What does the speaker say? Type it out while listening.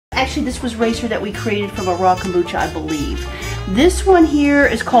Actually, this was Racer that we created from a raw kombucha, I believe. This one here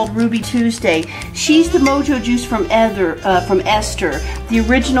is called Ruby Tuesday. She's the mojo juice from Esther. The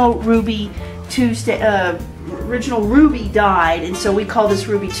original Ruby Tuesday, original Ruby died, and so we call this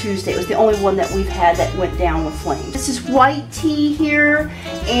Ruby Tuesday. It was the only one that we've had that went down with flames. This is white tea here,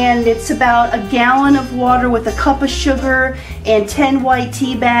 and it's about a gallon of water with a cup of sugar and 10 white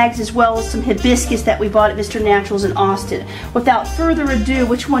tea bags, as well as some hibiscus that we bought at Mr. Naturals in Austin. Without further ado,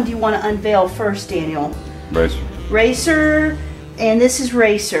 which one do you want to unveil first, Daniel? Racer. Racer, and this is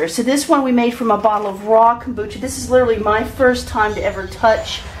Racer. So this one we made from a bottle of raw kombucha. This is literally my first time to ever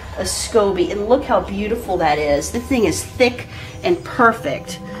touch a SCOBY, and look how beautiful that is. The thing is thick and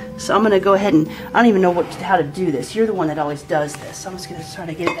perfect. So I'm going to go ahead and, I don't even know how to do this. You're the one that always does this. So I'm just going to try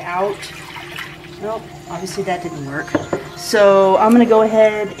to get it out. Nope, obviously that didn't work. So I'm going to go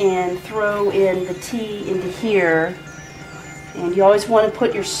ahead and throw in the tea into here. And you always want to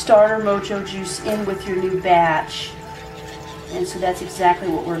put your starter mojo juice in with your new batch. And so that's exactly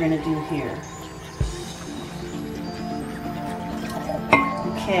what we're going to do here.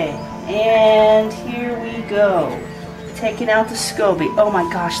 Okay, and here we go. Taking out the SCOBY. Oh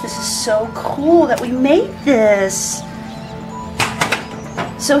my gosh, this is so cool that we made this.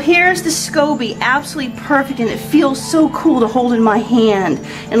 So here's the SCOBY, absolutely perfect, and it feels so cool to hold in my hand.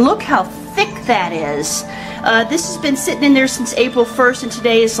 And look how thick that is. This has been sitting in there since April 1st, and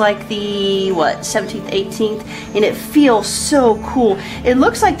today is like the, what, 17th, 18th, and it feels so cool. It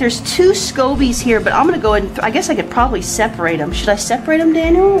looks like there's two SCOBYs here, but I'm going to go ahead and, I guess I could probably separate them. Should I separate them,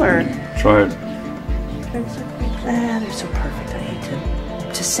 Daniel, or? Try it. They're so perfect. I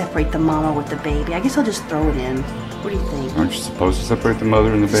hate to separate the mama with the baby. I guess I'll just throw it in. What do you think? Aren't you supposed to separate the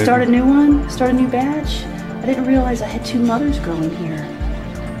mother and the baby? Start a new one? Start a new batch? I didn't realize I had two mothers growing here.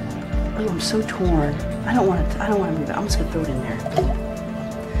 Oh, I'm so torn. I don't want to move it. I'm just gonna throw it in there.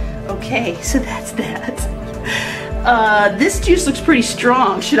 Okay, so that's that. This juice looks pretty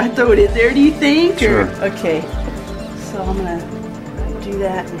strong. Should I throw it in there, do you think? Sure. Or, okay. So I'm gonna do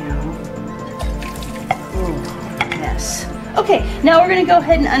that now. Oh, yes. Okay, now we're gonna go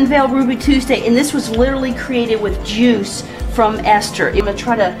ahead and unveil Ruby Tuesday, and this was literally created with juice from Esther. I'm gonna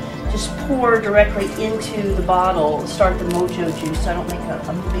try to just pour directly into the bottle, start the mojo juice so I don't make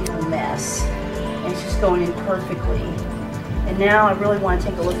a big mess. And it's just going in perfectly. And now I really want to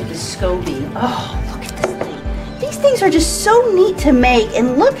take a look at the SCOBY. Oh, look at this thing. These things are just so neat to make,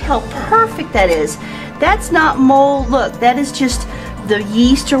 and look how perfect that is. That's not mold. Look, that is just the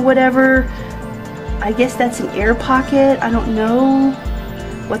yeast or whatever. I guess that's an air pocket. I don't know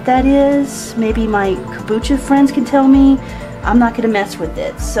what that is. Maybe my kombucha friends can tell me. I'm not going to mess with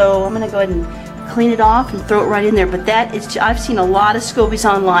it. So I'm going to go ahead and clean it off and throw it right in there. But that is, I've seen a lot of SCOBYs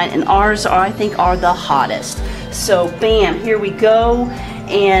online, and ours are, I think, are the hottest. So bam, here we go.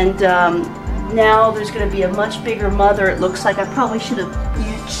 And now there's going to be a much bigger mother. It looks like I probably should have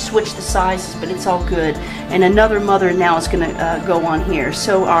switched the sizes, but it's all good. And another mother now is going to go on here.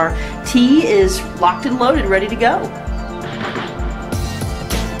 So our tea is locked and loaded, ready to go.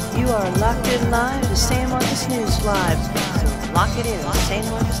 You are locked in live to San Marcos News Live. So lock it in, San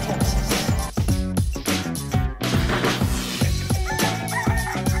Marcos, Texas.